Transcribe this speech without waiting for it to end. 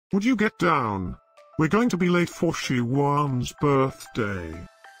Would you get down? We're going to be late for Shihuan's birthday.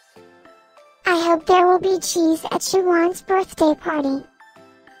 I hope there will be cheese at Shihuan's birthday party.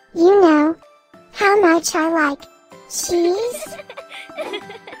 You know how much I like cheese.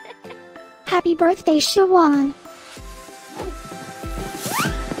 Happy birthday, Shihuan.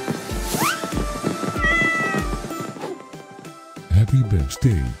 Happy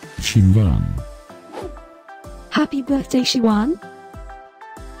birthday, Shihuan. Happy birthday, Shihuan.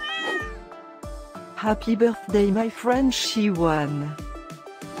 Happy birthday, my friend Shihuan.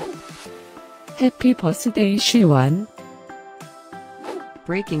 Happy birthday, Shihuan.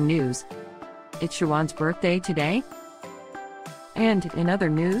 Breaking news. It's Shihuan's birthday today? And in other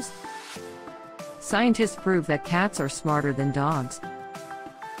news, scientists prove that cats are smarter than dogs.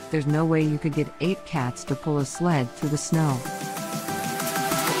 There's no way you could get 8 cats to pull a sled through the snow.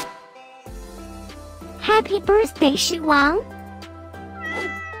 Happy birthday, Shihuan.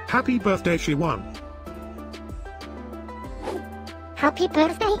 Happy birthday, Shihuan. Happy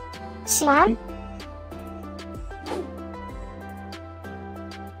birthday, Shihuan.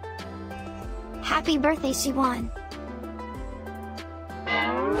 Happy birthday, Shihuan.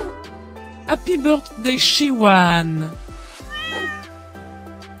 Happy birthday, Shihuan.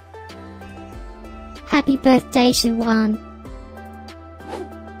 Happy birthday, Shihuan.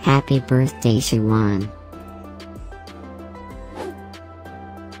 Happy birthday, Shihuan.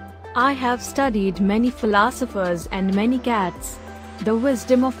 I have studied many philosophers and many cats. The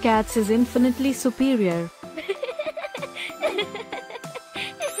wisdom of cats is infinitely superior.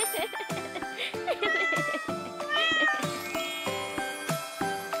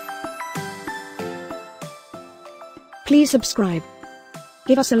 Please subscribe,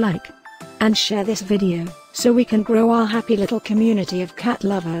 give us a like, and share this video, so we can grow our happy little community of cat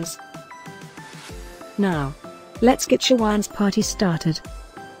lovers. Now, let's get Shihuan's party started.